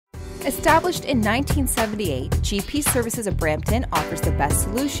Established in 1978, GP Services of Brampton offers the best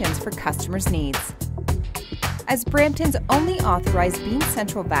solutions for customers' needs. As Brampton's only authorized Bean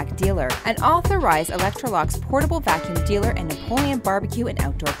Central Vac dealer, an authorized Electrolux portable vacuum dealer, and Napoleon barbecue and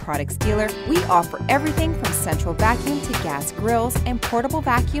outdoor products dealer, we offer everything from central vacuum to gas grills and portable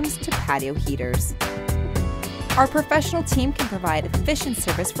vacuums to patio heaters. Our professional team can provide efficient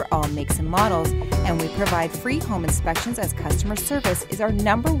service for all makes and models, and we provide free home inspections as customer service is our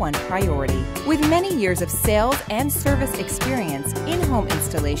 #1 priority. With many years of sales and service experience, in-home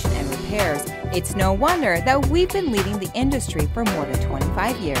installation and repairs, it's no wonder that we've been leading the industry for more than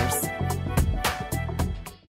 25 years.